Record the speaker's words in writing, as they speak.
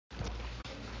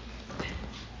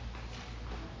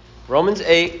Romans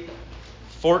 8,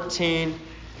 14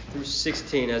 through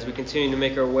 16, as we continue to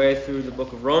make our way through the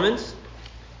book of Romans.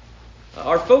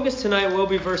 Our focus tonight will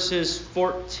be verses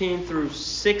 14 through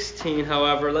 16.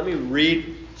 However, let me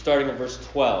read starting at verse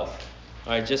 12.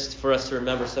 All right, just for us to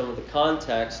remember some of the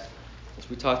context, as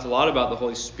we talked a lot about the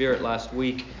Holy Spirit last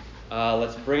week.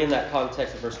 Let's bring in that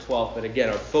context of verse 12. But again,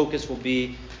 our focus will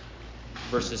be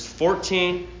verses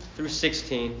 14 through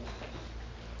 16,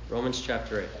 Romans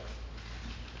chapter 8.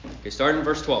 Okay, starting in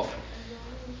verse 12.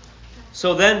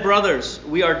 So then, brothers,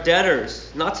 we are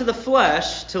debtors, not to the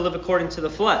flesh, to live according to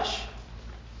the flesh.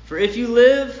 For if you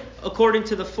live according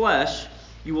to the flesh,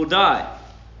 you will die.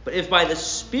 But if by the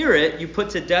Spirit you put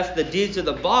to death the deeds of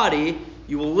the body,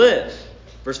 you will live.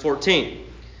 Verse 14.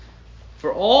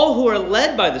 For all who are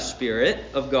led by the Spirit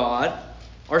of God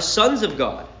are sons of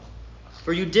God.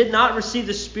 For you did not receive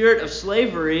the spirit of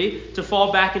slavery to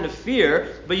fall back into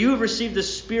fear, but you have received the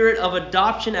spirit of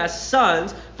adoption as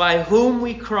sons, by whom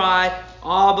we cry,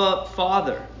 Abba,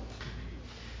 Father.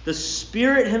 The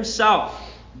Spirit himself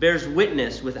bears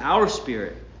witness with our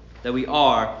spirit that we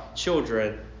are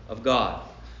children of God.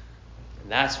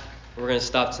 And that's where we're going to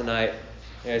stop tonight.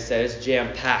 Like I said, it's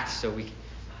jam-packed, so we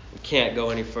can't go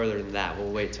any further than that.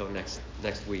 We'll wait till next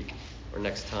week or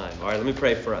next time. All right, let me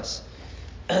pray for us.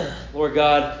 Lord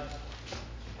God,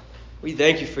 we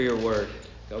thank you for your word.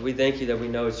 God, we thank you that we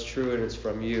know it's true and it's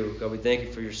from you. God, we thank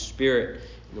you for your Spirit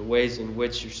and the ways in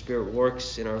which your Spirit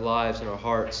works in our lives and our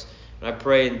hearts. And I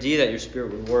pray indeed that your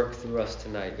Spirit would work through us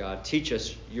tonight, God. Teach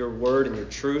us your word and your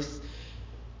truth.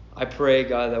 I pray,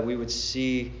 God, that we would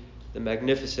see the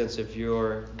magnificence of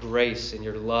your grace and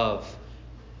your love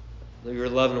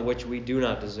in which we do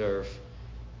not deserve.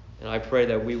 And I pray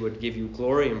that we would give you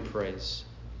glory and praise.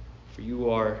 For you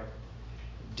are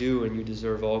due and you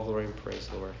deserve all glory and praise,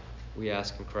 Lord. We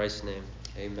ask in Christ's name.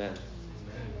 Amen.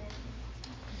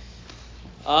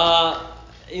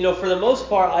 For the most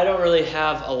part, I don't really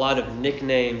have a lot of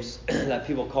nicknames that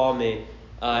people call me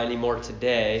anymore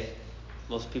today.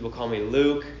 Most people call me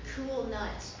Luke. Cool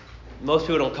nuts. Most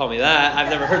people don't call me that. I've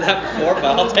never heard that before, but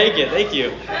I'll take it. Thank you.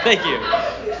 Say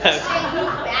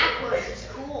Luke backwards. It's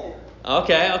cool.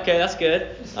 Okay, that's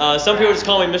good. Some people just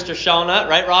call me Mr. Shellnut,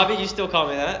 right, Robbie? You still call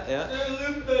me that,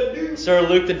 yeah? Sir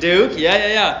Luke the Duke.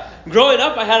 Yeah. Growing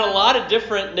up, I had a lot of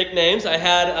different nicknames. I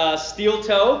had Steel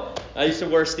Toe. I used to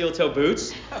wear steel toe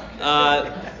boots.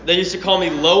 They used to call me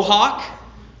Lowhawk,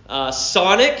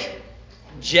 Sonic,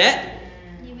 Jet,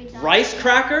 Rice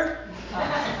Cracker,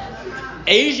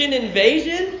 Asian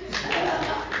Invasion,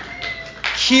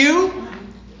 Q,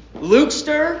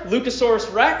 Lukester,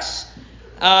 Luchasaurus Rex,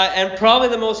 and probably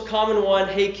the most common one,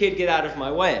 hey kid, get out of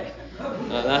my way.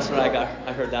 That's what I got.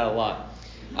 I heard that a lot.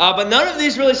 But none of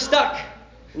these really stuck.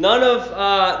 None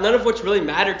of which really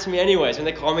mattered to me anyways. When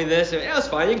they call me this, yeah, it's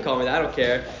fine, you can call me that, I don't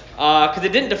care. Because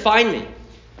it didn't define me.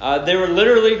 They were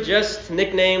literally just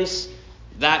nicknames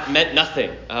that meant nothing.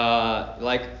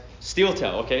 Like Steel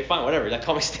Toe, okay, fine, whatever. They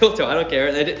call me Steel Toe, I don't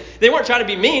care. They weren't trying to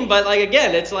be mean, but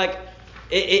again, it's like,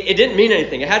 it didn't mean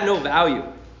anything. It had no value.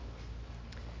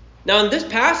 Now in this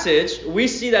passage, we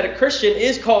see that a Christian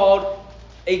is called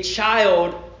a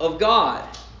child of God.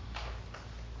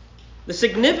 The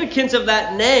significance of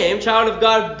that name, child of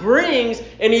God, brings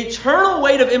an eternal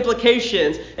weight of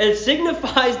implications and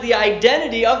signifies the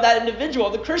identity of that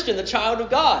individual, the Christian, the child of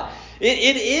God.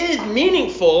 It is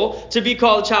meaningful to be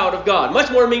called a child of God. Much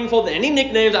more meaningful than any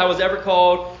nicknames I was ever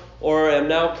called or am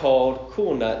now called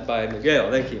Cool Nut by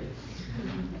Miguel. Thank you.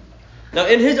 Now,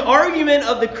 in his argument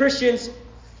of the Christian's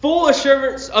full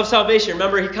assurance of salvation,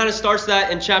 remember he kind of starts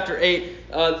that in chapter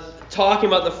 8, talking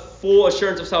about the full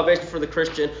assurance of salvation for the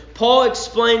Christian. Paul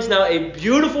explains now a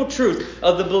beautiful truth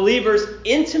of the believer's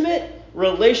intimate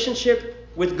relationship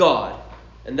with God,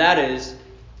 and that is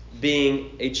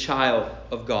being a child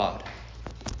of God.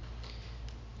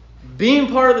 Being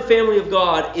part of the family of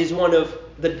God is one of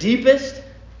the deepest,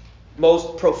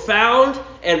 most profound,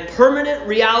 and permanent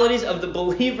realities of the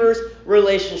believer's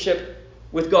relationship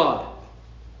with God.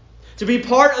 To be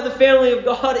part of the family of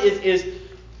God is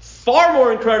far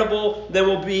more incredible than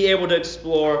we'll be able to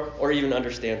explore or even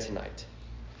understand tonight.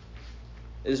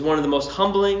 It is one of the most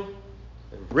humbling,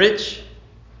 and rich,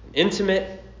 and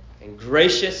intimate, and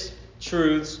gracious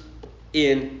truths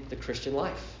in the Christian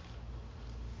life.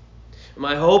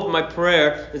 My hope and my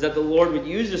prayer is that the Lord would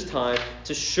use this time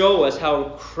to show us how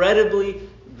incredibly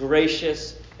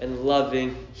gracious and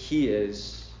loving He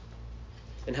is,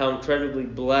 and how incredibly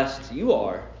blessed you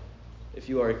are if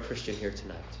you are a Christian here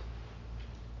tonight.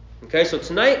 Okay, so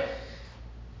tonight,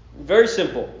 very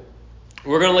simple.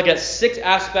 We're going to look at 6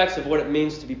 aspects of what it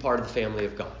means to be part of the family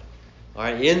of God. All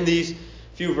right, in these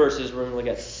few verses, we're going to look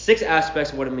at 6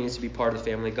 aspects of what it means to be part of the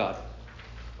family of God.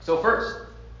 So first,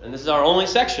 and this is our only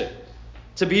section,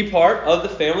 to be part of the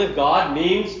family of God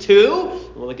means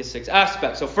to, we'll look at 6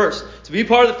 aspects. So first, to be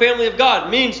part of the family of God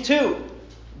means to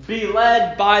be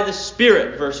led by the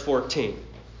Spirit, verse 14.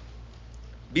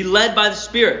 Be led by the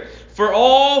Spirit. For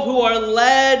all who are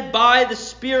led by the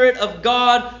Spirit of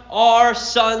God are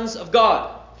sons of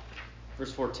God.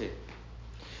 Verse 14.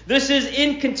 This is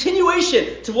in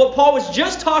continuation to what Paul was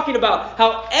just talking about,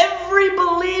 how every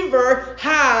believer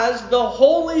has the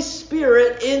Holy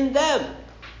Spirit in them.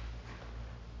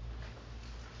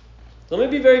 So let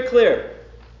me be very clear.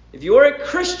 If you are a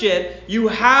Christian, you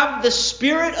have the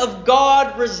Spirit of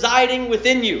God residing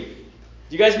within you. Do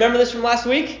you guys remember this from last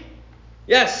week?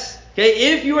 Yes.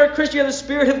 Okay, if you are a Christian, you have the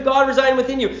Spirit of God residing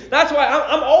within you. That's why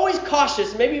I'm always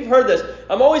cautious. Maybe you've heard this.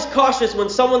 I'm always cautious when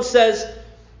someone says,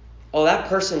 oh, that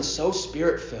person's so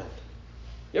Spirit-filled.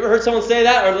 You ever heard someone say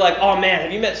that? Or they're like, oh man,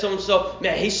 have you met so-and-so?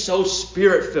 Man, he's so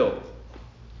Spirit-filled.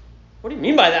 What do you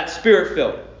mean by that,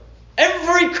 Spirit-filled?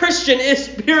 Every Christian is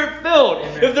Spirit-filled.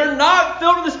 Amen. If they're not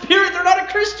filled with the Spirit, they're not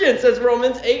a Christian, says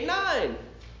Romans 8:9.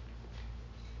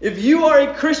 If you are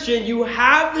a Christian, you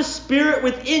have the Spirit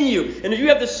within you. And if you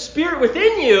have the Spirit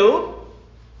within you,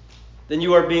 then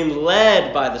you are being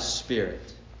led by the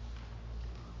Spirit.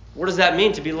 What does that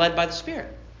mean, to be led by the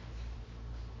Spirit?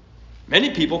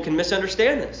 Many people can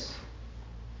misunderstand this.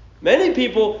 Many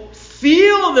people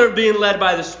feel they're being led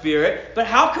by the Spirit, but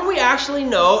how can we actually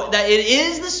know that it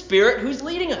is the Spirit who's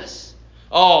leading us?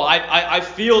 Oh, I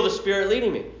feel the Spirit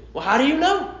leading me. Well, how do you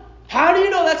know? How do you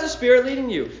know that's the Spirit leading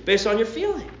you? Based on your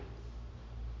feeling.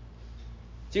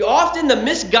 See, often the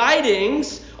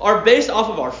misguidings are based off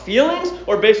of our feelings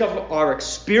or based off of our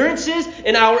experiences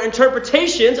and our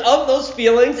interpretations of those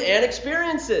feelings and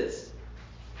experiences.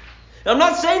 Now, I'm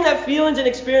not saying that feelings and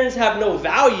experience have no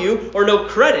value or no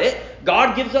credit.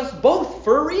 God gives us both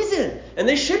for a reason, and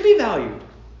they should be valued.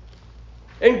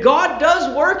 And God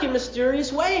does work in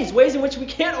mysterious ways in which we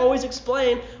can't always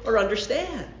explain or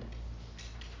understand.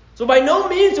 So by no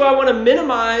means do I want to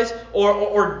minimize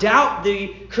or doubt the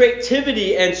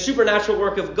creativity and supernatural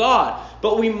work of God,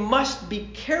 but we must be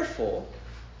careful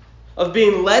of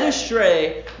being led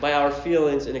astray by our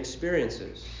feelings and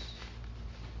experiences.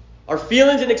 Our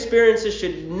feelings and experiences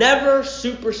should never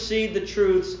supersede the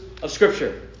truths of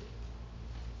Scripture.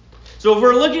 So if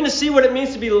we're looking to see what it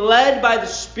means to be led by the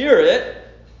Spirit,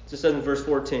 as it says in verse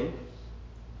 14,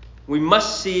 we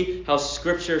must see how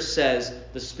Scripture says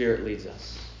the Spirit leads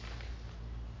us.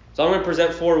 So I'm going to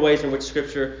present 4 ways in which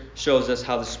Scripture shows us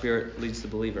how the Spirit leads the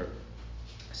believer.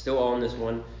 Still all in this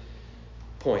one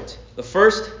point. The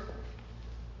first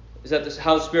is that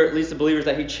how the Spirit leads the believer is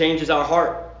that He changes our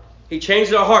heart. He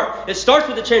changes our heart. It starts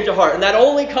with a change of heart, and that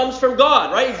only comes from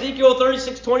God, right? Ezekiel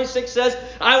 36:26 says,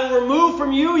 I will remove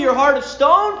from you your heart of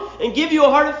stone and give you a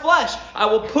heart of flesh. I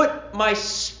will put my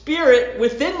Spirit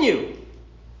within you.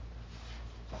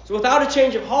 So without a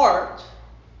change of heart,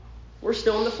 we're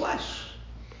still in the flesh.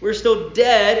 We're still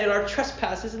dead in our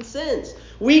trespasses and sins.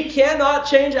 We cannot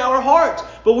change our hearts,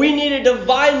 but we need a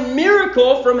divine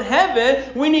miracle from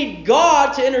heaven. We need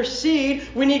God to intercede.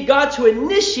 We need God to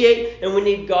initiate, and we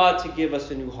need God to give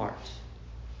us a new heart.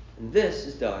 And this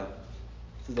is done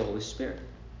through the Holy Spirit.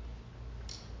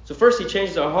 So first, He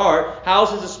changes our heart. How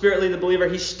does the Spirit lead the believer?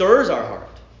 He stirs our heart.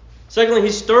 Secondly,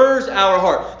 He stirs our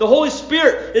heart. The Holy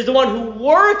Spirit is the one who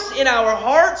works in our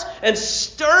hearts and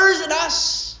stirs in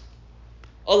us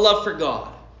a love for God.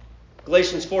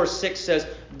 Galatians 4:6 says,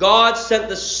 God sent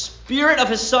the Spirit of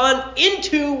His Son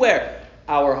into where?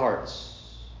 Our hearts.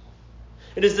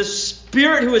 It is the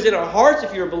Spirit who is in our hearts,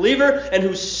 if you're a believer, and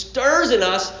who stirs in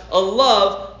us a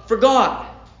love for God.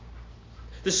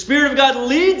 The Spirit of God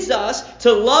leads us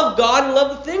to love God and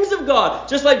love the things of God.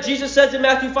 Just like Jesus says in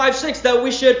Matthew 5:6 that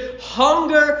we should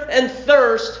hunger and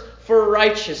thirst for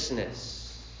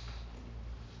righteousness.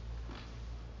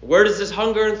 Where does this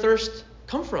hunger and thirst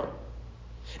come from?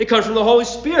 It comes from the Holy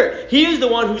Spirit. He is the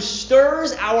one who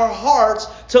stirs our hearts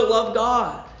to love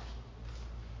God.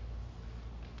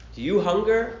 Do you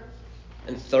hunger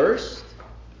and thirst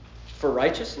for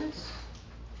righteousness?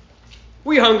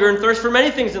 We hunger and thirst for many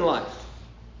things in life.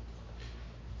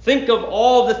 Think of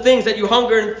all the things that you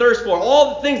hunger and thirst for,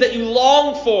 all the things that you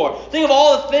long for. Think of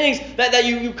all the things that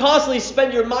you constantly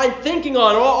spend your mind thinking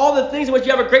on, all the things in which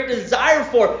you have a great desire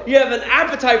for. You have an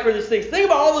appetite for these things. Think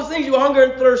about all those things you hunger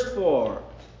and thirst for.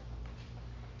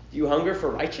 Do you hunger for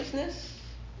righteousness?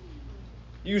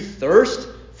 Do you thirst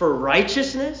for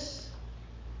righteousness?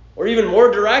 Or even more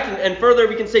direct and further,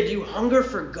 we can say, do you hunger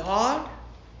for God?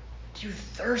 Do you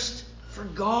thirst for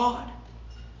God?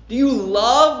 Do you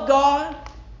love God?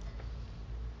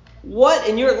 What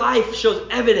in your life shows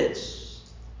evidence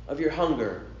of your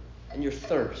hunger and your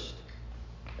thirst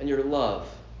and your love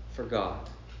for God?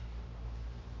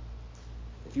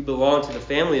 If you belong to the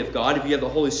family of God, if you have the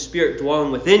Holy Spirit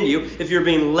dwelling within you, if you're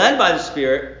being led by the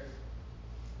Spirit,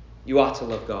 you ought to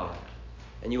love God.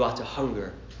 And you ought to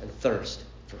hunger and thirst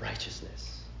for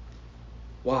righteousness.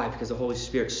 Why? Because the Holy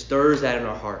Spirit stirs that in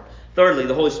our heart. Thirdly,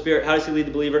 the Holy Spirit, how does He lead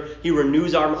the believer? He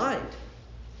renews our mind.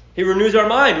 He renews our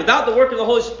mind. Without the work of the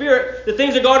Holy Spirit, the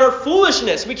things of God are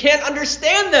foolishness. We can't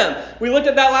understand them. We looked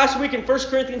at that last week in 1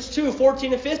 Corinthians 2,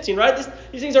 14 and 15, right?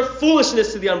 These things are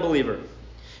foolishness to the unbeliever.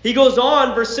 He goes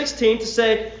on, verse 16, to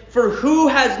say, "For who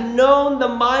has known the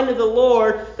mind of the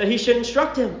Lord that He should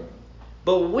instruct him?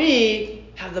 But we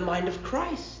have the mind of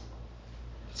Christ."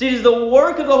 See, it is the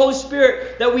work of the Holy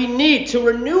Spirit that we need to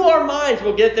renew our minds.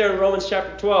 We'll get there in Romans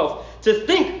chapter 12. To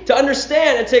think, to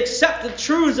understand, and to accept the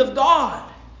truths of God.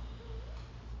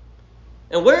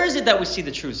 And where is it that we see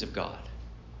the truths of God?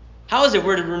 How is it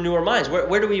we're to renew our minds?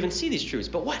 Where do we even see these truths?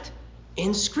 But what?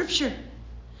 In Scripture.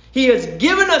 He has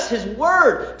given us His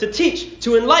Word to teach,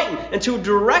 to enlighten, and to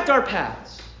direct our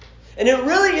paths. And it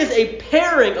really is a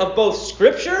pairing of both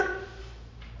Scripture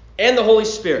and the Holy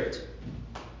Spirit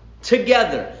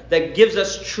together that gives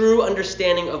us true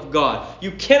understanding of God.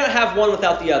 You cannot have one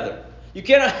without the other. You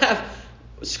cannot have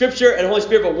Scripture and Holy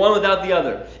Spirit, but one without the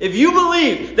other. If you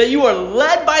believe that you are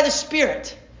led by the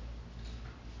Spirit,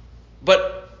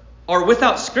 but are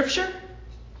without Scripture,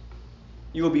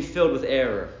 you will be filled with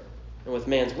error and with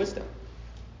man's wisdom.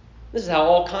 This is how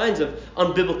all kinds of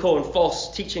unbiblical and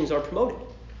false teachings are promoted.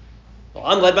 Well,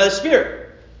 I'm led by the Spirit,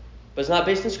 but it's not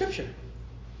based in Scripture.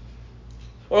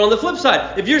 Or on the flip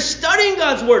side, if you're studying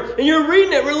God's Word and you're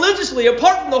reading it religiously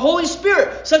apart from the Holy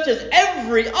Spirit, such as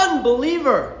every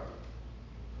unbeliever,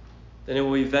 then it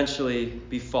will eventually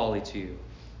be folly to you.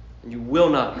 And you will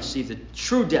not receive the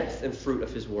true depth and fruit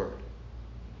of His Word.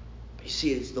 But you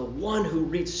see, it's the one who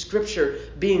reads Scripture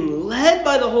being led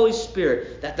by the Holy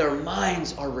Spirit that their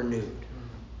minds are renewed.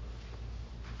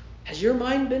 Has your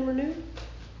mind been renewed?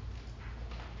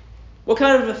 What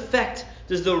kind of effect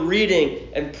does the reading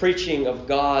and preaching of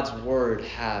God's Word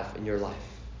have in your life?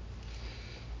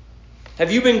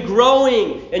 Have you been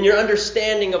growing in your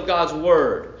understanding of God's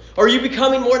Word? Or are you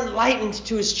becoming more enlightened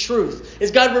to His truth?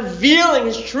 Is God revealing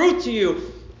His truth to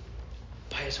you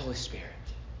by His Holy Spirit?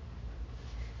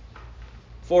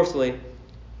 Fourthly,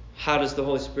 how does the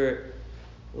Holy Spirit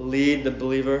lead the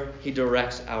believer? He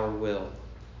directs our will.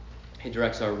 He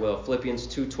directs our will. Philippians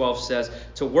 2:12 says,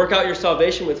 to work out your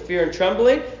salvation with fear and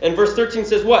trembling. And verse 13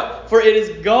 says what? For it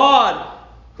is God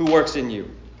who works in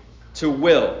you to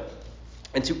will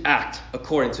and to act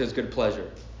according to His good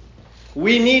pleasure.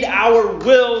 We need our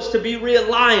wills to be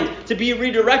realigned, to be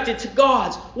redirected to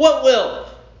God's. What will?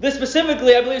 This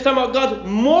specifically, I believe, is talking about God's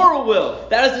moral will.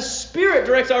 That as the Spirit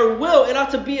directs our will, it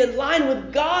ought to be in line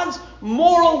with God's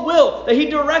moral will. That He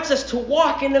directs us to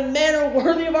walk in a manner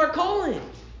worthy of our calling.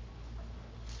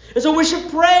 And so we should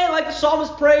pray like the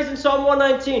psalmist prays in Psalm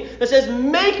 119. That says,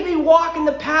 make me walk in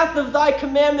the path of Thy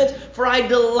commandments, for I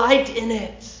delight in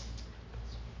it.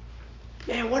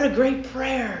 Man, what a great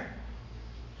prayer.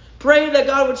 Pray that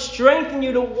God would strengthen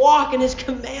you to walk in His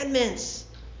commandments.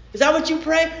 Is that what you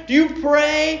pray? Do you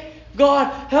pray,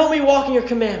 God, help me walk in Your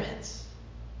commandments?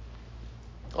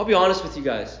 I'll be honest with you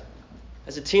guys.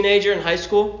 As a teenager in high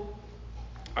school,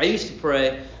 I used to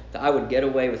pray that I would get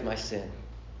away with my sin.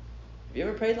 Have you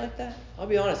ever prayed like that? I'll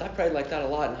be honest, I prayed like that a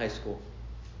lot in high school.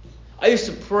 I used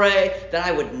to pray that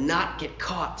I would not get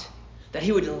caught, that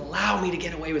He would allow me to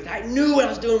get away with it. I knew what I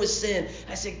was doing was sin.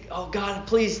 I said, oh God,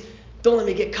 please don't let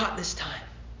me get caught this time.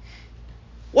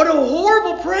 What a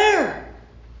horrible prayer.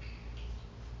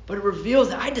 But it reveals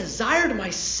that I desired my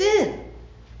sin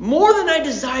more than I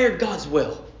desired God's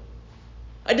will.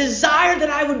 I desired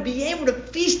that I would be able to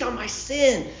feast on my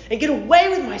sin and get away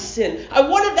with my sin. I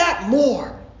wanted that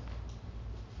more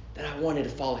than I wanted to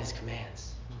follow His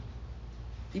commands.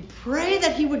 You pray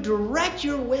that He would direct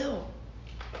your will,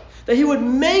 that He would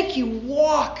make you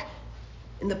walk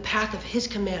in the path of His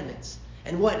commandments.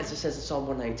 And what, as it says in Psalm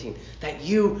 119, that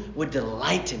you would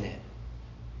delight in it.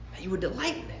 That you would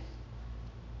delight in it.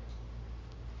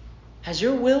 Has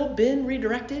your will been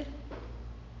redirected?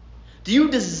 Do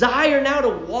you desire now to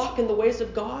walk in the ways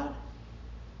of God?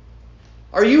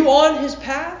 Are you on His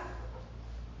path?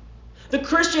 The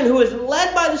Christian who is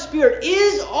led by the Spirit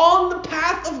is on the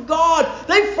path of God.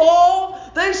 They fall,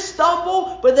 they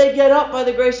stumble, but they get up by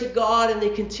the grace of God and they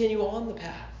continue on the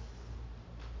path.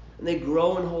 And they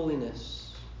grow in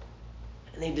holiness.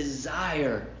 And they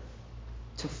desire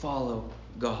to follow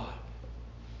God.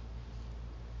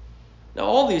 Now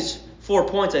all these 4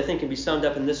 points, I think, can be summed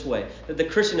up in this way. That the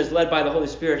Christian is led by the Holy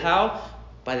Spirit. How?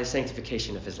 By the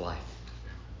sanctification of his life.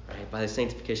 Right? By the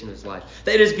sanctification of his life.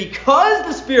 That it is because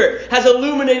the Spirit has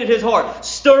illuminated his heart,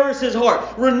 stirs his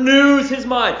heart, renews his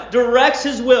mind, directs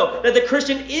his will, that the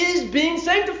Christian is being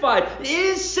sanctified,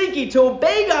 is seeking to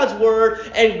obey God's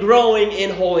word and growing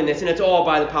in holiness. And it's all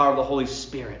by the power of the Holy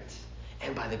Spirit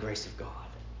and by the grace of God.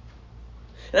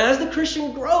 And as the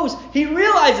Christian grows, he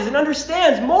realizes and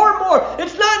understands more and more.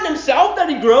 It's not in himself that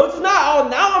he grows. It's not, oh,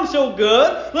 now I'm so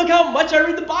good. Look how much I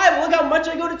read the Bible. Look how much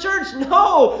I go to church.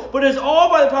 No, but it's all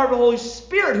by the power of the Holy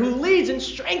Spirit who leads and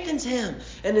strengthens him.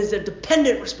 And is a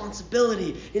dependent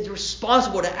responsibility. He's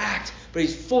responsible to act, but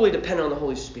he's fully dependent on the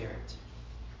Holy Spirit.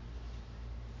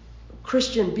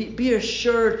 Christian, be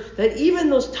assured that even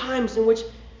those times in which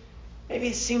maybe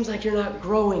it seems like you're not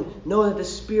growing, know that the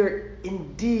Spirit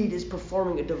indeed is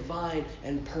performing a divine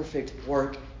and perfect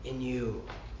work in you.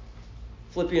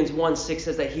 Philippians 1:6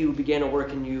 says that he who began a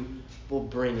work in you will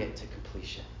bring it to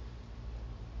completion.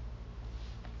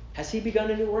 Has he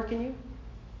begun a new work in you?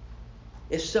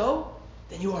 If so,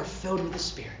 then you are filled with the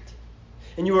Spirit.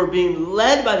 And you are being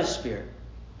led by the Spirit.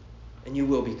 And you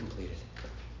will be completed.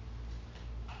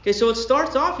 Okay, so it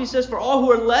starts off, he says, for all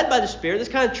who are led by the Spirit. This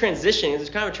kind of transition, this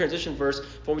kind of a transition verse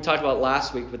from what we talked about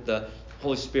last week with the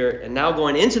Holy Spirit, and now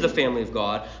going into the family of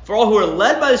God. For all who are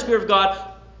led by the Spirit of God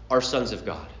are sons of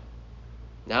God.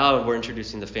 Now we're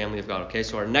introducing the family of God. Okay,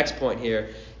 so our next point here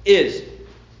is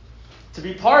to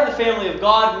be part of the family of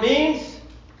God means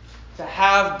to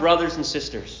have brothers and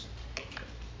sisters.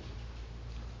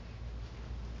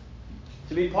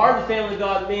 To be part of the family of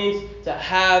God means to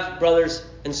have brothers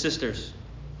and sisters.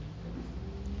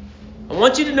 I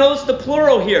want you to notice the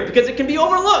plural here because it can be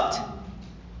overlooked.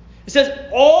 It says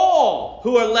all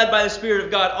who are led by the Spirit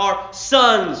of God are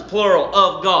sons, plural,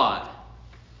 of God.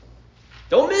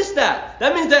 Don't miss that.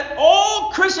 That means that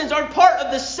all Christians are part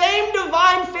of the same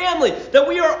divine family, that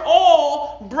we are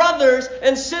all brothers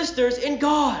and sisters in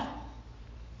God.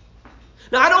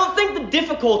 Now, I don't think the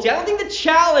difficulty, I don't think the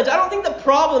challenge, I don't think the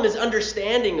problem is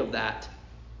understanding of that.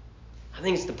 I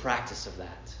think it's the practice of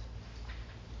that.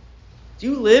 Do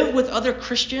you live with other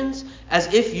Christians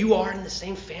as if you are in the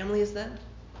same family as them?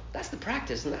 That's the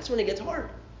practice, and that's when it gets hard.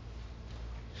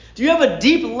 Do you have a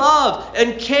deep love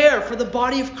and care for the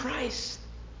body of Christ?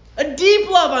 A deep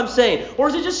love, I'm saying. Or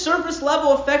is it just surface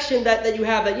level affection that you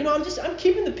have that, I'm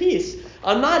keeping the peace.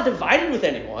 I'm not divided with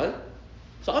anyone,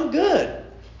 so I'm good.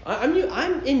 I'm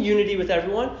in unity with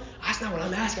everyone. That's not what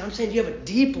I'm asking. I'm saying, do you have a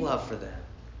deep love for them?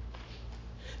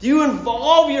 Do you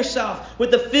involve yourself with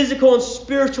the physical and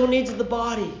spiritual needs of the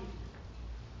body?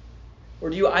 Or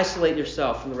do you isolate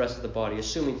yourself from the rest of the body,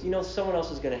 assuming, someone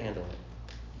else is going to handle it?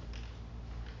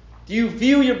 Do you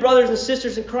view your brothers and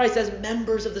sisters in Christ as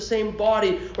members of the same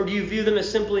body, or do you view them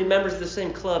as simply members of the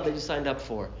same club that you signed up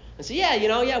for? And say,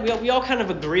 we all kind of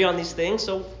agree on these things,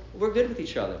 so we're good with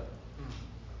each other.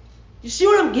 You see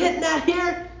what I'm getting at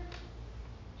here?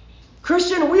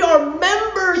 Christian, we are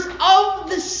members of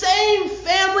the same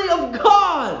family of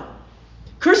God.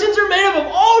 Christians are made up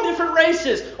of all different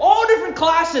races, all different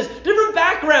classes, different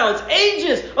backgrounds,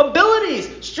 ages,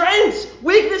 abilities, strengths,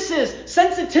 weaknesses,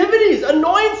 sensitivities,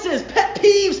 annoyances, pet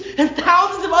peeves, and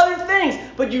thousands of other things.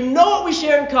 But you know what we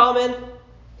share in common?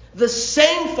 The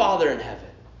same Father in heaven,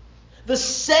 the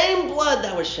same blood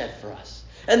that was shed for us,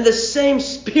 and the same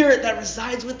Spirit that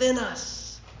resides within us.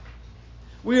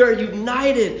 We are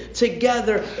united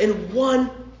together in one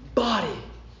body.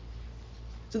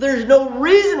 So there's no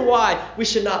reason why we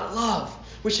should not love,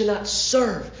 we should not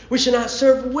serve, we should not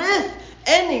serve with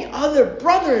any other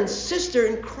brother and sister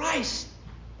in Christ.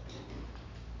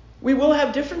 We will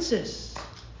have differences.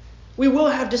 We will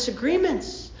have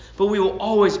disagreements, but we will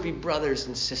always be brothers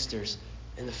and sisters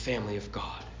in the family of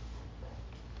God.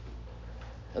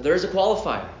 Now there is a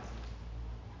qualifier.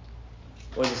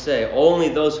 What does it say? Only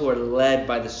those who are led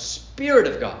by the Spirit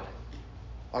of God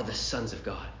are the sons of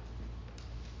God.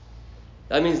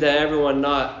 That means that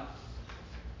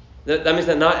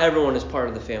not everyone is part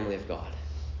of the family of God.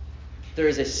 There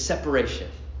is a separation.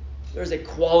 There is a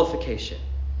qualification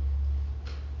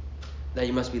that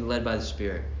you must be led by the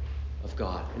Spirit of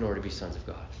God in order to be sons of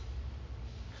God.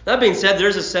 That being said,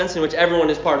 there's a sense in which everyone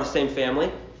is part of the same family,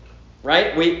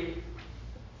 right?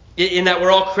 In that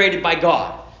we're all created by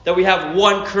God. That we have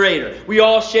one creator. We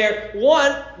all share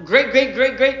one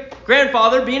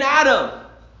great-great-great-great-grandfather being Adam.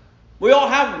 We all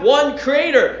have one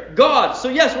creator, God. So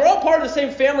yes, we're all part of the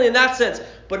same family in that sense.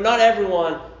 But not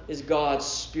everyone is God's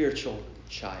spiritual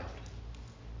child.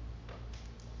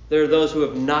 There are those who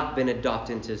have not been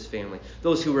adopted into his family.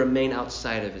 Those who remain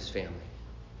outside of his family.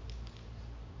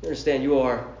 You understand, you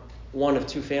are one of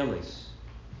two families.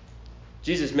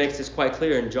 Jesus makes this quite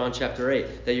clear in John chapter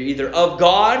 8, that you're either of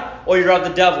God or you're of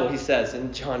the devil, he says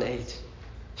in John 8.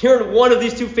 You're in one of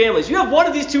these two families. You have one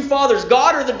of these two fathers,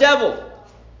 God or the devil.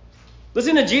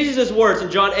 Listen to Jesus' words in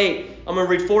John 8. I'm going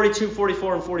to read 42,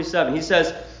 44, and 47. He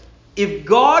says, if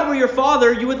God were your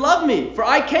father, you would love me, for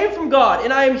I came from God,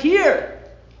 and I am here.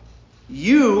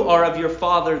 You are of your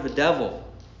father, the devil,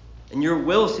 and your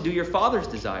will is to do your father's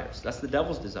desires. That's the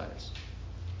devil's desires.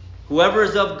 Whoever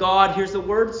is of God hears the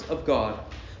words of God.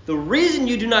 The reason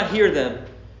you do not hear them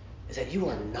is that you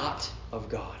are not of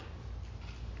God.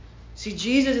 See,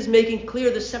 Jesus is making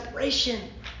clear the separation,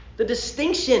 the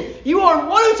distinction. You are in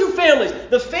one of two families,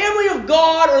 the family of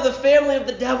God or the family of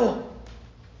the devil.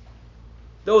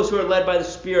 Those who are led by the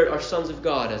Spirit are sons of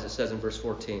God, as it says in verse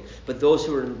 14. But those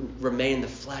who remain in the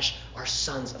flesh are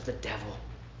sons of the devil.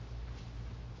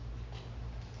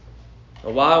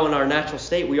 And while in our natural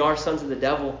state we are sons of the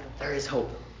devil, there is hope.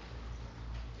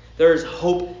 There is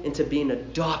hope into being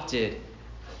adopted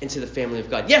into the family of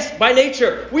God. Yes, by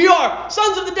nature, we are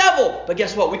sons of the devil. But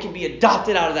guess what? We can be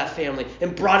adopted out of that family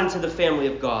and brought into the family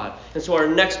of God. And so our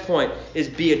next point is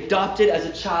be adopted as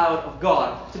a child of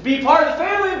God. To be part of the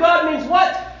family of God means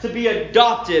what? To be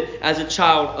adopted as a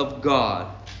child of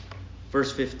God.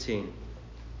 Verse 15.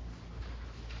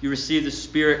 You receive the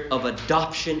spirit of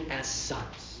adoption as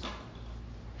sons.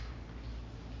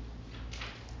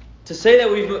 To say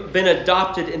that we've been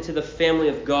adopted into the family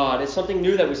of God is something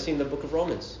new that we see in the book of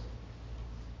Romans.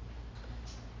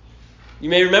 You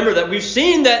may remember that we've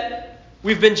seen that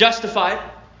we've been justified.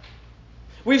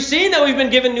 We've seen that we've been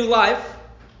given new life.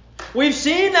 We've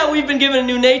seen that we've been given a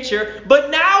new nature. But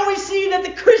now we see that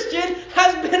the Christian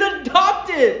has been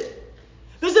adopted.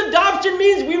 This adoption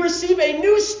means we receive a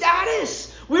new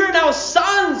status. We are now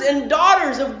sons and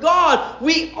daughters of God.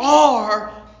 We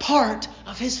are part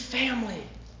of His family.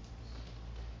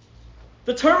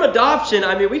 The term adoption,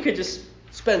 we could just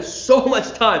spend so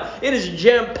much time. It is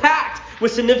jam-packed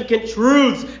with significant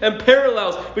truths and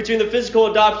parallels between the physical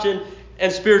adoption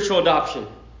and spiritual adoption.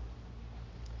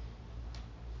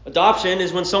 Adoption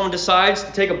is when someone decides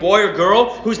to take a boy or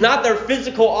girl who's not their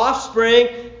physical offspring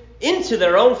into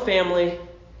their own family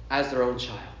as their own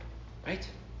child. Right?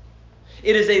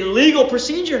 It is a legal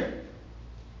procedure.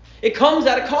 It comes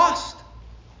at a cost.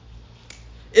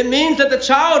 It means that the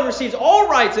child receives all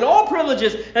rights and all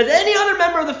privileges as any other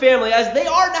member of the family, as they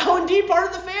are now indeed part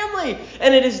of the family.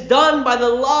 And it is done by the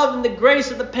love and the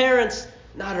grace of the parents,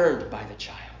 not earned by the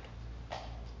child.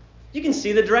 You can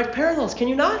see the direct parallels, can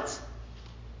you not?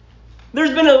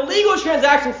 There's been a legal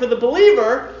transaction for the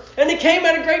believer, and it came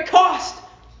at a great cost.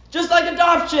 Just like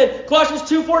adoption. Colossians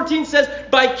 2:14 says,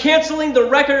 by canceling the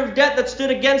record of debt that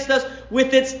stood against us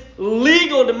with its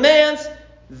legal demands,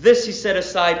 this He set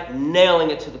aside, nailing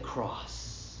it to the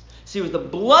cross. See, it was the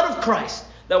blood of Christ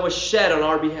that was shed on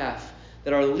our behalf,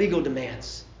 that our legal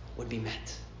demands would be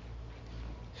met.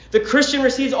 The Christian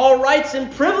receives all rights and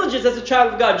privileges as a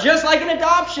child of God, just like an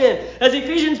adoption. As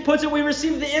Ephesians puts it, we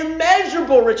receive the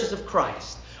immeasurable riches of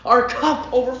Christ. Our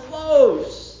cup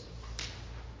overflows.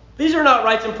 These are not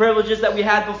rights and privileges that we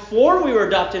had before we were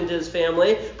adopted into His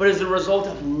family, but as a result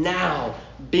of now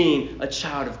being a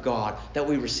child of God that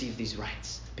we receive these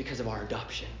rights because of our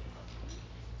adoption.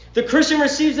 The Christian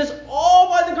receives this all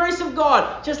by the grace of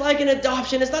God, just like an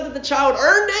adoption. It's not that the child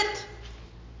earned it,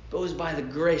 but it was by the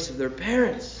grace of their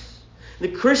parents. The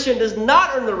Christian does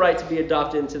not earn the right to be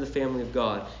adopted into the family of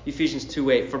God. Ephesians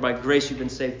 2:8, for by grace you've been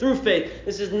saved through faith.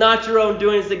 This is not your own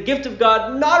doing. It's the gift of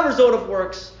God, not a result of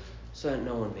works, so that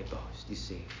no one may boast. You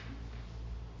see,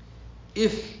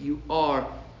 if you are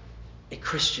a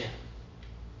Christian,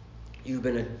 you've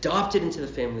been adopted into the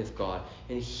family of God,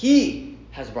 and He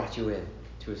has brought you in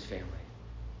to His family.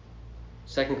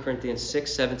 2 Corinthians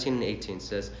 6:17 and 18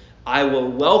 says, I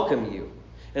will welcome you,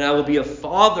 and I will be a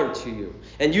father to you,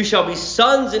 and you shall be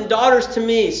sons and daughters to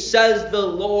me, says the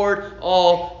Lord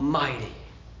Almighty.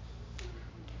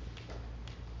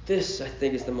 This, I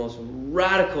think, is the most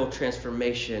radical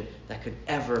transformation that could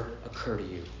ever occur to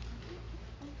you.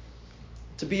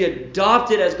 To be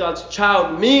adopted as God's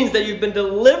child means that you've been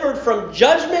delivered from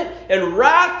judgment and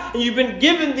wrath, and you've been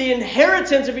given the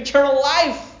inheritance of eternal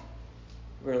life.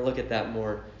 We're going to look at that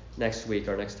more next week,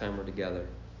 or next time we're together.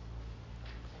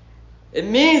 It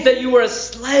means that you were a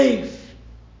slave,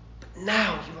 but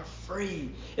now you are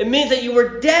free. It means that you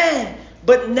were dead,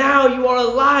 but now you are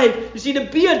alive. You see, to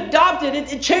be adopted,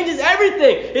 it changes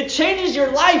everything. It changes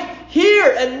your life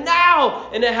here and now,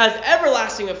 and it has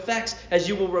everlasting effects as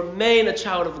you will remain a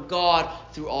child of God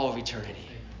through all of eternity.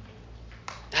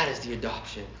 That is the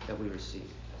adoption that we receive.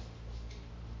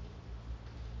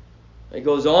 It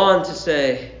goes on to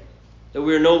say that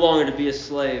we are no longer to be a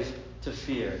slave to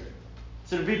fear.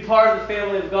 So to be part of the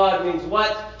family of God means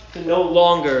what? To no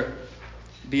longer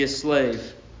be a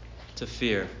slave to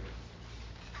fear.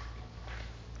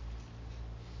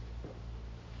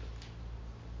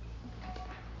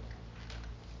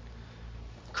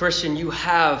 Christian, you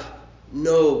have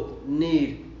no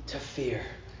need to fear.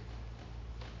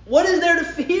 What is there to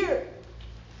fear?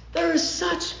 There is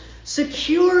such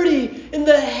security in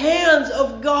the hands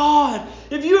of God.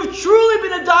 If you have truly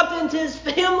been adopted into His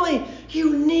family,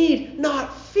 you need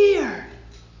not fear.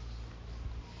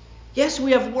 Yes,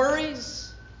 we have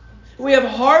worries. We have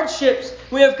hardships.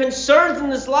 We have concerns in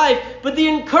this life. But the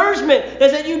encouragement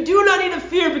is that you do not need to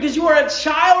fear because you are a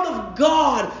child of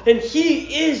God and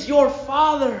He is your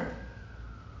Father.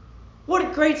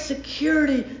 What great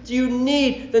security do you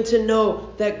need than to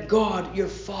know that God, your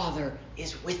Father,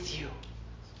 is with you?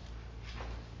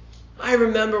 I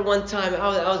remember one time,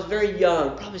 I was very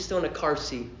young, probably still in a car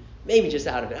seat, maybe just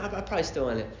out of it. I'm probably still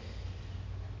in it.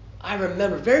 I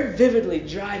remember very vividly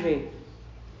driving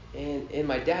in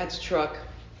my dad's truck.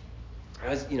 I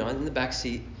was, in the back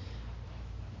seat,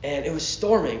 and it was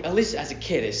storming. At least as a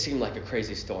kid, it seemed like a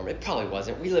crazy storm. It probably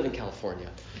wasn't. We live in California,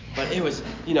 but it was,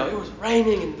 it was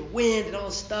raining and the wind and all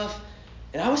this stuff,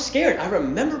 and I was scared. I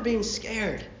remember being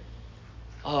scared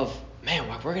of, man,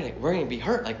 we're gonna be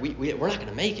hurt. Like we're not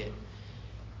gonna make it.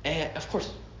 And of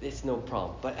course, it's no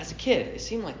problem. But as a kid, it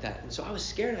seemed like that, and so I was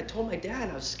scared. I told my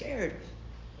dad I was scared.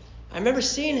 I remember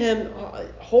seeing him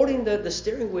holding the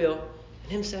steering wheel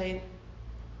and him saying,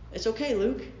 "It's okay,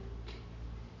 Luke.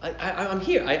 I'm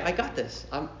here. I got this.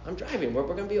 I'm driving. We're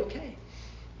going to be okay."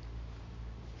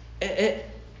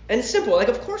 And it's simple. Like,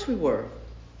 of course we were.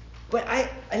 But I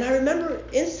remember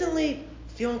instantly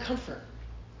feeling comfort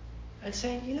and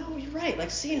saying, you're right.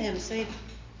 Like seeing him saying,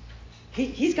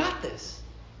 he's got this.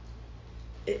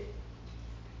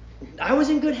 I was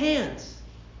in good hands.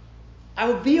 I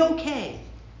would be okay.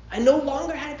 I no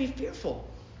longer had to be fearful.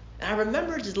 And I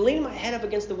remember just leaning my head up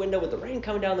against the window with the rain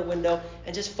coming down the window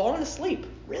and just falling asleep,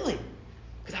 really.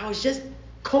 Because I was just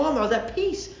calm. I was at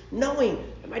peace, knowing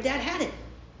that my dad had it.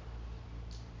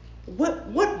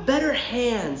 What better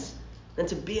hands than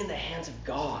to be in the hands of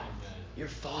God, your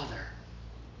Father?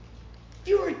 If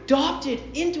you were adopted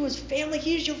into His family,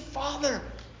 He is your Father.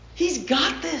 He's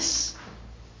got this.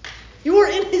 You are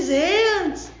in His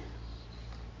hands.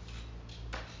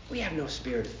 We have no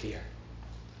spirit of fear.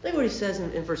 Look what He says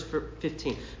in verse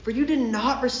 15. For you did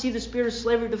not receive the spirit of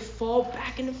slavery to fall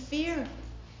back into fear.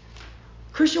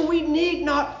 Christian, we need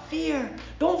not fear.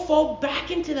 Don't fall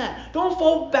back into that. Don't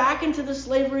fall back into the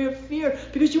slavery of fear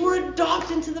because you were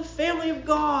adopted into the family of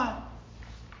God.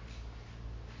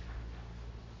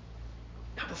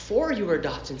 Now, before you were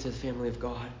adopted into the family of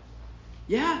God,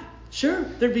 yeah, sure,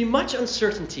 there'd be much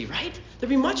uncertainty, right? There'd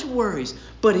be much worries.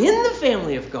 But in the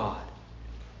family of God,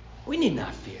 we need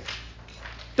not fear.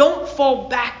 Don't fall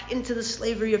back into the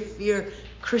slavery of fear.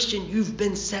 Christian, you've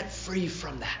been set free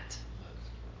from that.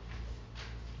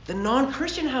 The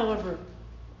non-Christian, however,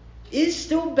 is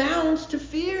still bound to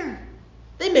fear.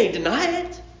 They may deny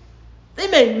it. They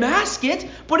may mask it.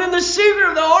 But in the secret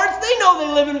of their hearts, they know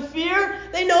they live in fear.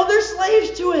 They know they're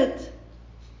slaves to it.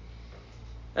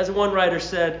 As one writer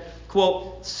said,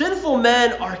 quote, sinful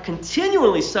men are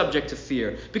continually subject to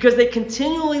fear because they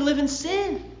continually live in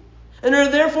sin and are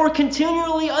therefore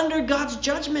continually under God's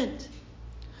judgment.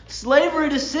 Slavery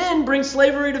to sin brings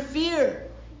slavery to fear.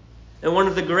 And one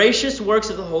of the gracious works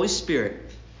of the Holy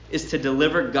Spirit is to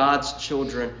deliver God's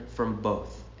children from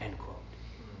both, end quote.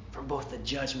 From both the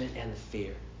judgment and the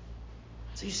fear.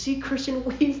 So you see, Christian,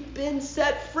 we've been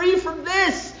set free from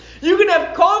this. You can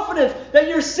have confidence that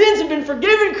your sins have been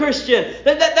forgiven, Christian.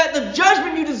 That the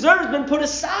judgment you deserve has been put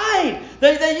aside.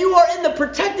 That you are in the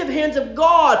protective hands of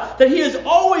God. That He is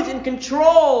always in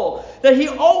control. That He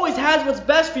always has what's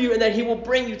best for you and that He will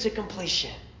bring you to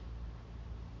completion.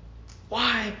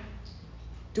 Why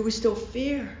do we still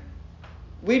fear?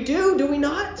 We do we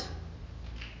not?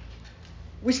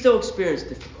 We still experience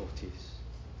difficulties.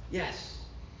 Yes.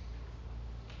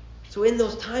 So in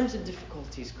those times of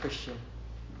difficulties, Christian,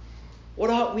 what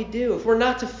ought we do? If we're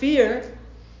not to fear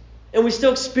and we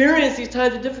still experience these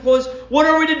times of difficulties, what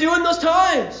are we to do in those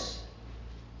times?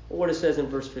 Well, what it says in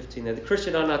verse 15, that the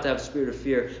Christian ought not to have a spirit of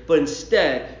fear, but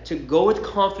instead to go with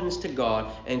confidence to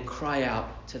God and cry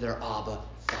out to their Abba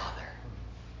Father.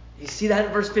 You see that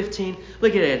in verse 15?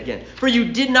 Look at it again. For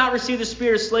you did not receive the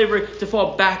spirit of slavery to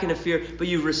fall back into fear, but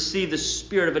you received the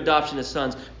spirit of adoption as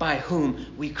sons, by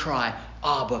whom we cry,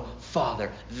 Abba,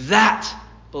 Father. That,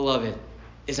 beloved,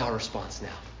 is our response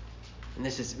now. And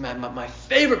this is my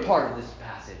favorite part of this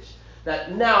passage.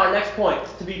 That now, our next point,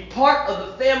 to be part of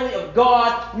the family of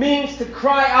God means to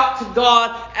cry out to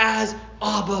God as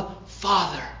Abba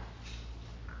Father.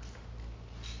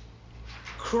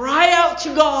 Cry out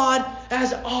to God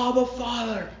as Abba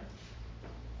Father.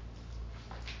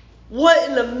 What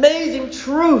an amazing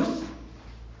truth.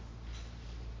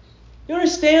 You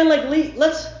understand?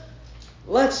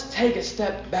 Let's take a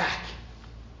step back.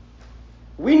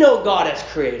 We know God as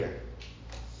creator.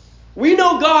 We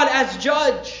know God as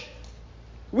judge.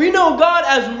 We know God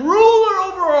as ruler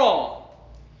over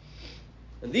all.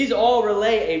 And these all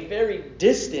relay a very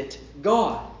distant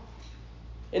God.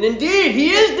 And indeed,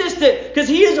 He is distant because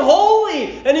He is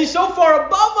holy and He's so far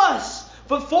above us.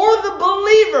 But for the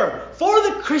believer, for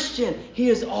the Christian, He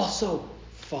is also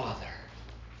Father.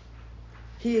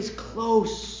 He is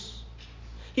close.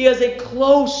 He has a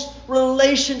close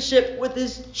relationship with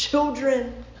His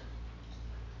children.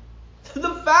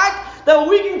 The fact that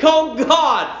we can call Him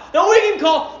God, that we can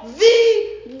call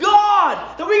the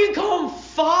God, that we can call Him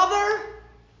Father,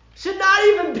 should not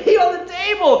even be on the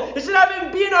table. It should not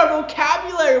even be in our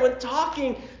vocabulary when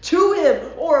talking to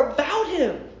Him or about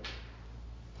Him.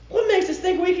 What makes us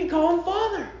think we can call Him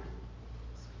Father?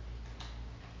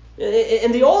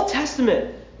 In the Old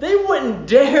Testament, they wouldn't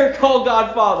dare call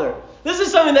God Father. This is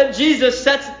something that Jesus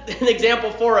sets an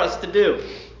example for us to do.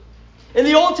 In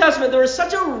the Old Testament, there was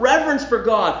such a reverence for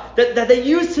God that they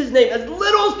used His name as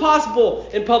little as possible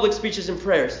in public speeches and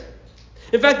prayers.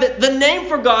 In fact, the name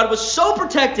for God was so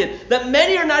protected that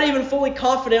many are not even fully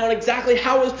confident on exactly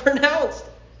how it was pronounced.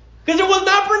 Because it was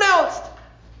not pronounced.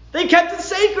 They kept it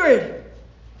sacred.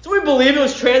 So we believe it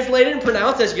was translated and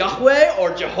pronounced as Yahweh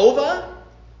or Jehovah.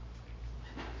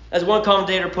 As one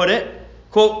commentator put it,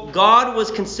 quote, God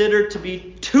was considered to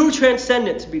be too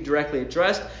transcendent to be directly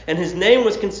addressed, and His name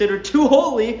was considered too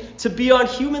holy to be on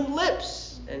human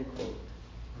lips, end quote.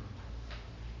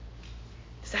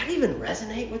 Does that even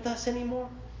resonate with us anymore?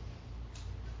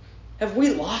 Have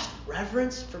we lost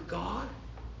reverence for God?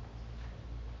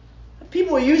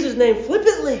 People use His name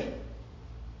flippantly.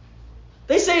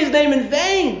 They say His name in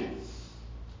vain.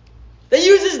 They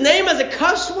use His name as a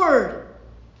cuss word.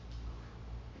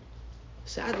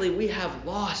 Sadly, we have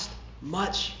lost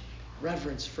much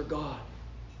reverence for God.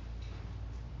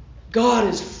 God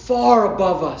is far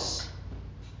above us.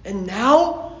 And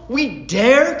now we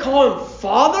dare call Him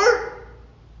Father?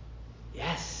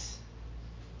 Yes.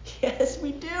 Yes,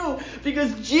 we do.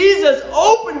 Because Jesus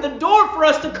opened the door for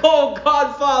us to call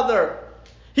God Father.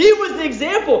 He was the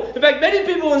example. In fact, many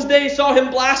people in His day saw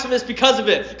Him blasphemous because of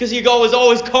it. Because He was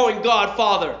always calling God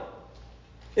Father.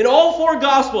 In all four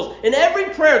Gospels, in every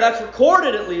prayer that's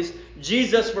recorded at least,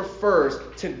 Jesus refers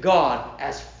to God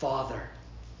as Father.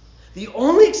 The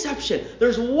only exception,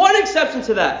 there's one exception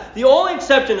to that. The only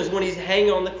exception is when He's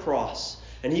hanging on the cross.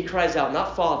 And He cries out,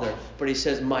 not Father, but He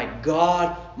says, my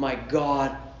God,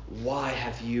 why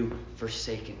have you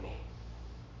forsaken me?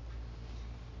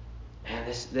 And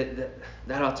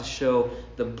that ought to show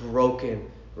the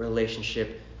broken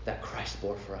relationship that Christ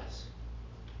bore for us.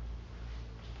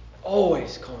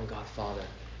 Always calling God Father,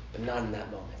 but not in that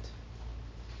moment.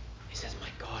 He says, my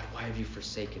God, why have you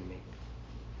forsaken me?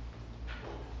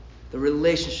 The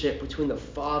relationship between the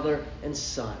Father and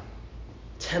Son,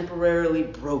 temporarily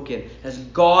broken, as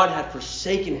God had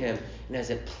forsaken Him and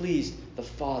as it pleased the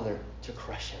Father to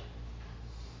crush Him.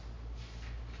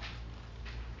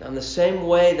 Now, in the same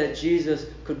way that Jesus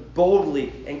could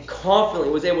boldly and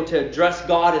confidently was able to address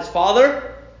God as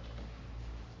Father,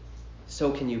 so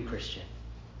can you, Christian.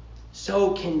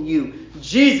 So can you.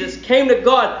 Jesus came to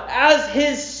God as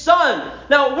His Son.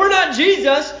 Now, we're not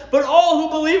Jesus, but all who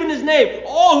believe in His name,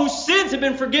 all whose sins have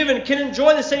been forgiven, can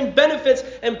enjoy the same benefits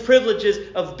and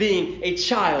privileges of being a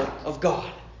child of God.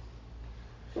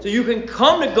 So you can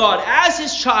come to God as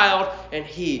His child and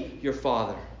He your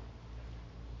Father.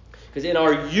 Because in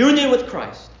our union with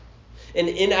Christ and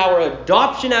in our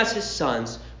adoption as His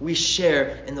sons, we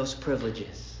share in those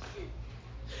privileges.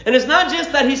 And it's not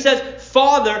just that He says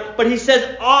Father, but He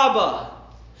says Abba,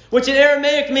 which in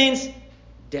Aramaic means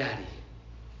daddy.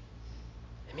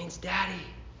 It means daddy.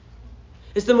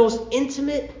 It's the most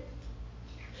intimate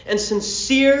and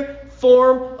sincere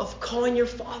form of calling your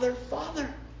Father,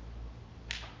 Father.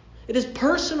 It is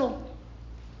personal.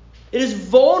 It is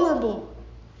vulnerable.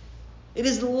 It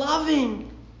is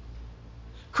loving.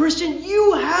 Christian,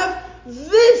 you have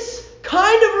this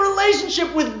kind of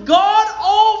relationship with God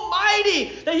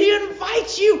Almighty that He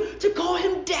invites you to call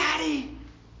Him Daddy.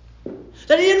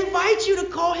 That He invites you to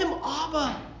call Him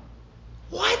Abba.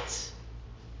 What?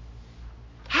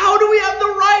 How do we have the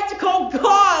right to call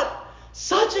God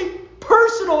such a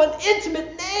personal and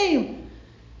intimate name?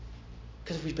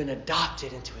 Because we we've been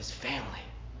adopted into his family.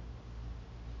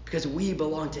 Because we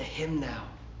belong to him now.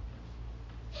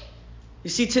 You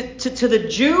see, to the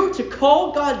Jew, to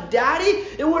call God daddy,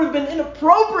 it would have been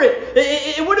inappropriate.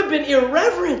 It would have been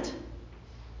irreverent.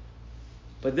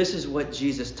 But this is what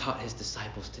Jesus taught his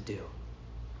disciples to do.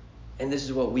 And this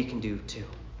is what we can do too.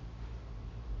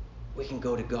 We can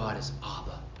go to God as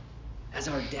Abba, as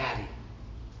our daddy.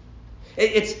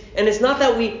 It's not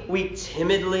that we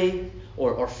timidly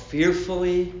or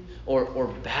fearfully or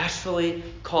bashfully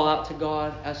call out to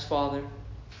God as Father.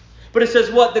 But it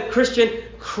says what? The Christian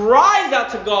cries out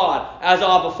to God as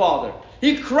Abba Father.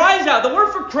 He cries out. The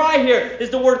word for cry here is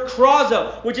the word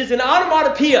krazo, which is an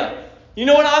onomatopoeia. You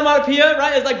know what an onomatopoeia,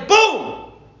 right? It's like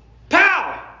boom,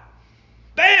 pow,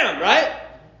 bam, right?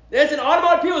 It's an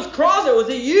onomatopoeia. It was krazo. It was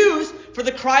used for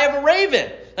the cry of a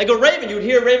raven. Like a raven, you would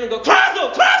hear a raven go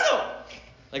krazo, krazo,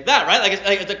 like that, right?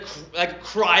 Like a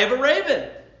cry of a raven.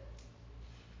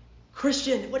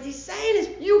 Christian, what he's saying is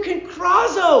you can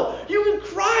krazo, you can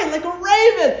cry like a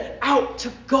raven out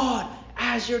to God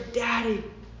as your daddy.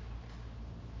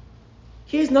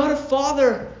 He is not a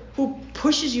father who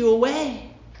pushes you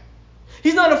away.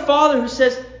 He's not a father who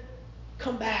says,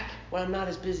 come back when I'm not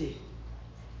as busy.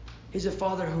 He's a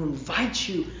father who invites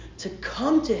you to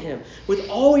come to him with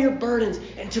all your burdens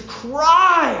and to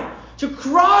cry, to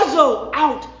krazo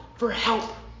out for help,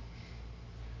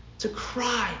 to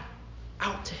cry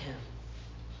out to him.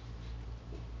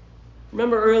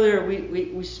 Remember earlier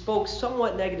we spoke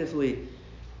somewhat negatively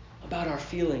about our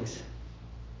feelings.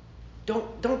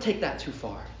 Don't take that too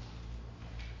far.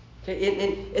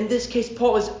 Okay? In this case,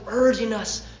 Paul is urging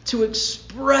us to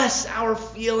express our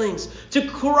feelings, to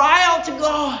cry out to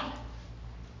God.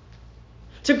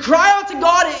 To cry out to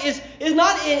God is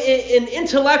not an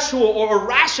intellectual or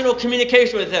rational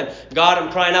communication with him. God,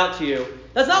 I'm crying out to you.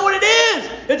 That's not what it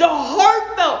is. It's a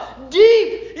heartfelt,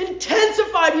 deep,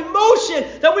 intensified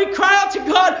emotion that we cry out to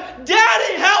God,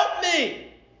 Daddy, help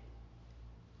me.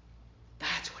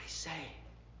 That's what he's saying.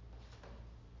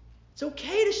 It's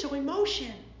okay to show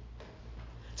emotion.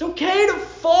 It's okay to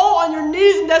fall on your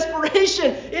knees in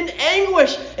desperation, in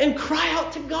anguish, and cry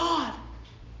out to God.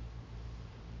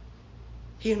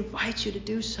 He invites you to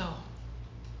do so.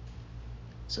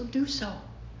 So do so.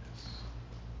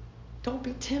 Don't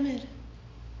be timid.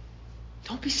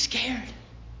 Don't be scared.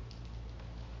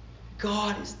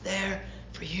 God is there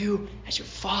for you as your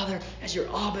father, as your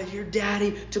Abba, your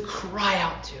daddy, to cry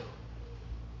out to.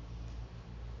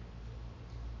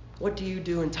 What do you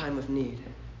do in time of need?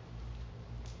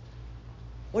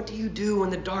 What do you do when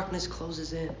the darkness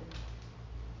closes in?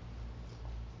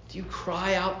 Do you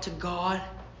cry out to God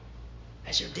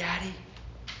as your daddy?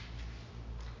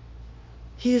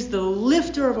 He is the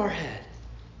lifter of our head.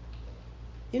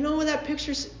 You know what that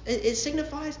picture it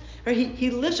signifies? Right?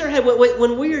 He lifts our head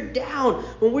when we are down,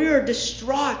 when we are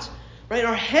distraught. Right?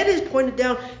 Our head is pointed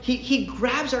down. He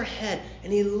grabs our head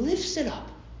and he lifts it up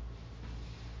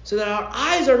so that our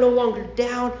eyes are no longer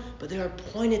down, but they are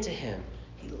pointed to him.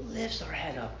 He lifts our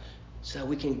head up so that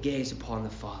we can gaze upon the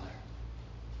Father.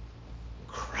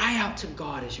 Cry out to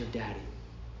God as your daddy.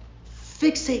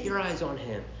 Fixate your eyes on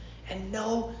him and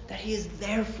know that he is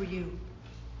there for you.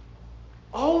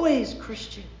 Always,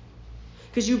 Christian.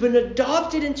 Because you've been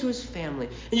adopted into his family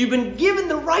and you've been given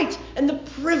the right and the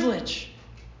privilege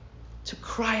to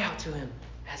cry out to him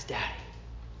as daddy.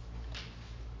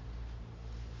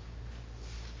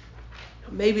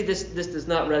 Maybe this does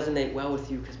not resonate well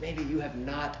with you because maybe you have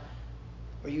not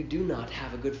or you do not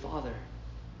have a good father.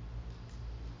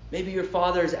 Maybe your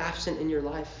father is absent in your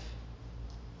life.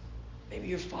 Maybe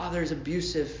your father is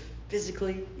abusive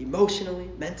physically, emotionally,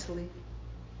 mentally.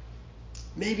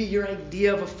 Maybe your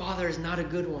idea of a father is not a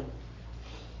good one.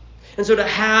 And so to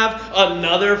have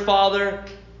another father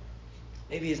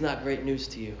maybe is not great news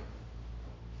to you.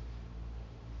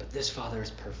 But this father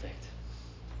is perfect.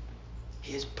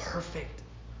 He is perfect.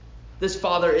 This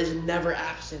father is never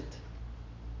absent.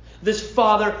 This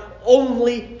father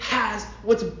only has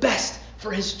what's best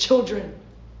for his children.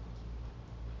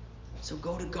 So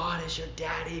go to God as your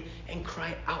daddy and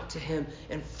cry out to him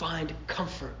and find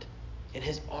comfort in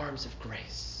his arms of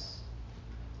grace.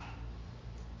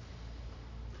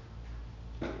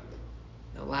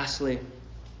 Now lastly,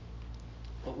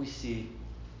 what we see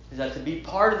is that to be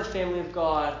part of the family of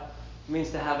God means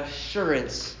to have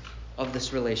assurance of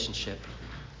this relationship.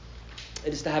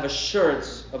 It is to have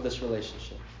assurance of this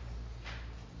relationship.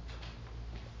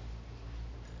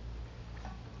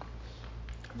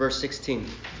 Verse 16.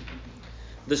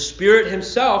 The Spirit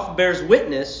himself bears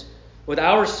witness with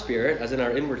our spirit, as in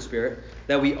our inward spirit,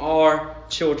 that we are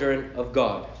children of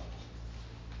God.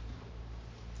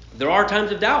 There are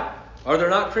times of doubt. Are there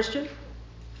not, Christian?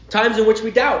 Times in which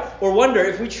we doubt or wonder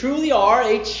if we truly are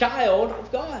a child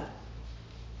of God.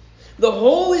 The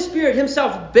Holy Spirit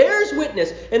himself bears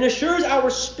witness and assures our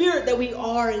spirit that we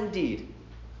are indeed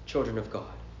children of God.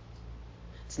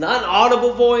 It's not an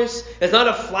audible voice. It's not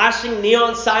a flashing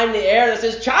neon sign in the air that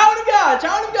says, child of God,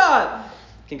 child of God.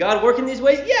 Can God work in these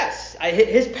ways? Yes.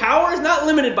 His power is not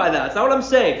limited by that. That's not what I'm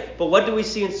saying. But what do we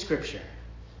see in Scripture?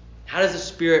 How does the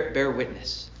Spirit bear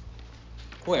witness?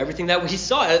 Well, everything that we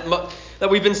saw,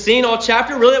 that we've been seeing all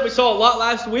chapter, really, that we saw a lot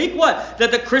last week. What? That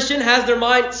the Christian has their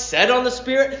mind set on the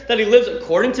Spirit, that he lives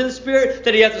according to the Spirit,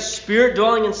 that he has the Spirit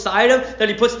dwelling inside him, that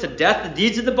he puts to death the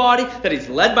deeds of the body, that he's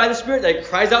led by the Spirit, that he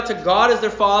cries out to God as their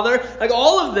Father. Like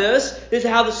all of this is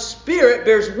how the Spirit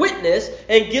bears witness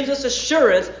and gives us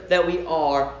assurance that we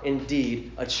are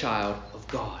indeed a child of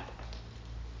God.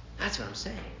 That's what I'm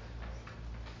saying.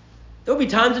 There will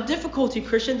be times of difficulty,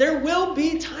 Christian. There will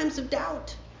be times of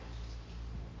doubt.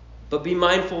 But be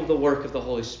mindful of the work of the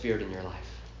Holy Spirit in your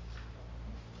life.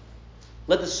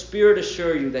 Let the Spirit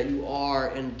assure you that you are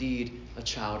indeed a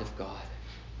child of God.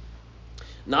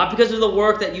 Not because of the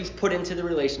work that you've put into the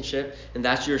relationship, and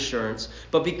that's your assurance,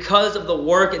 but because of the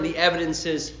work and the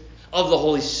evidences of the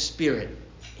Holy Spirit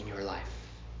in your life.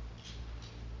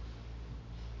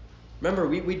 Remember,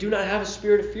 we do not have a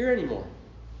spirit of fear anymore.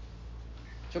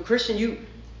 So Christian,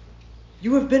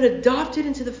 you have been adopted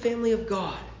into the family of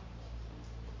God.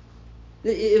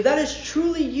 If that is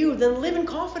truly you, then live in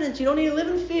confidence. You don't need to live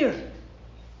in fear.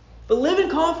 But live in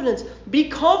confidence. Be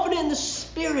confident in the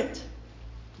Spirit.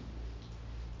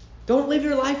 Don't live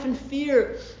your life in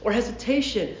fear or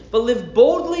hesitation, but live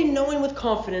boldly, knowing with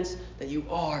confidence that you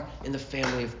are in the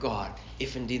family of God,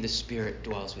 if indeed the Spirit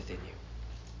dwells within you.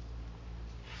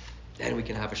 Then we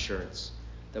can have assurance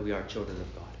that we are children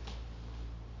of God.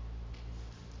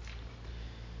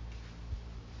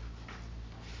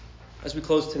 As we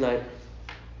close tonight,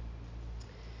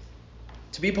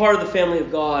 to be part of the family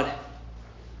of God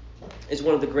is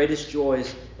one of the greatest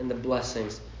joys and the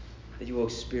blessings that you will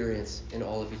experience in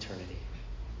all of eternity.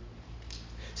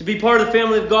 To be part of the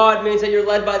family of God means that you're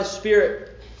led by the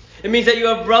Spirit. It means that you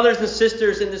have brothers and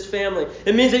sisters in this family.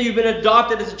 It means that you've been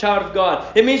adopted as a child of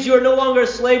God. It means you are no longer a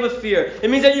slave of fear. It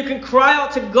means that you can cry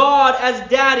out to God as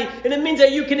Daddy. And it means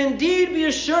that you can indeed be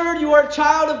assured you are a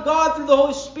child of God through the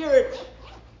Holy Spirit.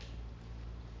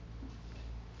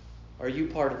 Are you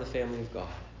part of the family of God?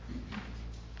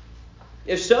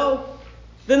 If so,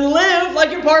 then live like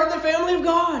you're part of the family of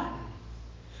God.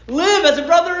 Live as a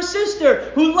brother or sister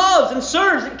who loves and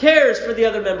serves and cares for the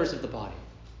other members of the body.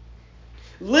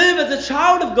 Live as a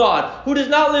child of God who does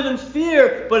not live in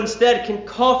fear, but instead can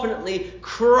confidently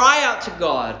cry out to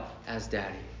God as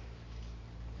Daddy.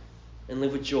 And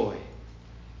live with joy.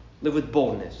 Live with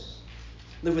boldness.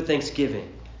 Live with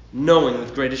thanksgiving, knowing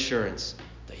with great assurance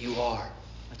that you are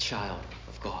a child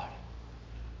of God.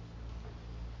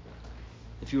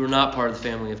 If you are not part of the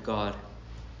family of God,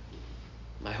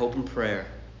 my hope and prayer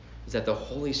is that the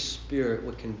Holy Spirit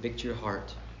would convict your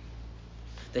heart,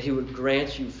 that He would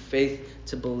grant you faith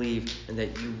to believe, and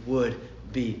that you would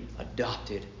be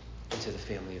adopted into the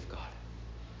family of God.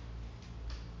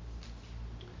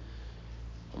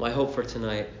 My hope for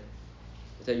tonight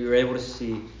is that you're able to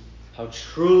see how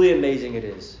truly amazing it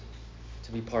is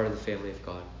to be part of the family of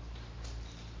God.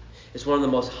 It's one of the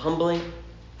most humbling,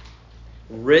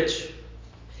 rich,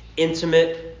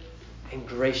 intimate, and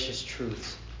gracious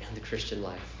truths in the Christian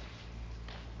life.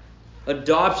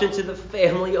 Adoption to the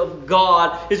family of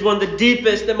God is one of the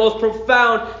deepest and most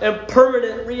profound and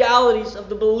permanent realities of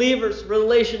the believer's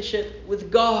relationship with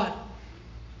God.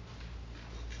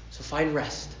 So find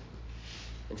rest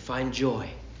and find joy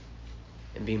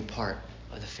in being part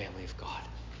of the family of God.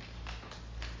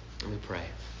 Let me pray.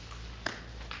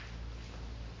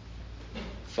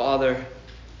 Father,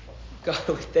 God,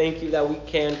 we thank you that we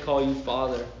can call you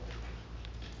Father.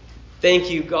 Thank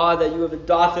you, God, that you have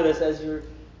adopted us as your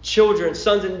children,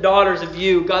 sons and daughters of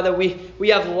you. God, that we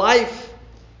have life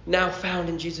now found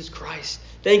in Jesus Christ.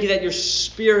 Thank you that your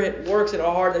Spirit works in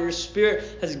our heart, that your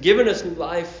Spirit has given us new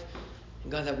life.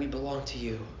 And God, that we belong to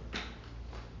you.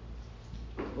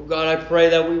 Oh God, I pray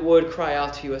that we would cry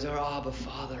out to you as our Abba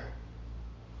Father.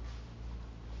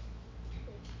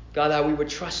 God, that we would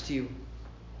trust you.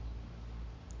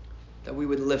 That we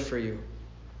would live for you.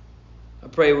 I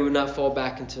pray we would not fall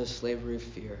back into a slavery of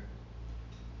fear,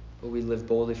 but we live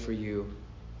boldly for you.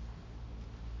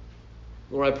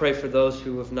 Lord, I pray for those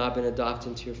who have not been adopted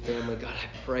into your family. God,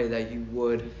 I pray that you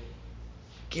would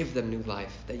give them new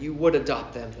life, that you would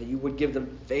adopt them, that you would give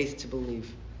them faith to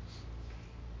believe.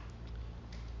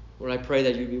 Lord, I pray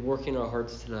that you'd be working in our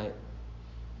hearts tonight.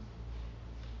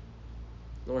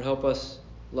 Lord, help us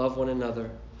love one another.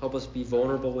 Help us be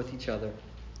vulnerable with each other.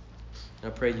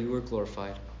 And I pray you are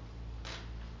glorified.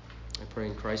 I pray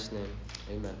in Christ's name.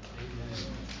 Amen.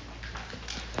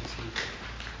 Amen.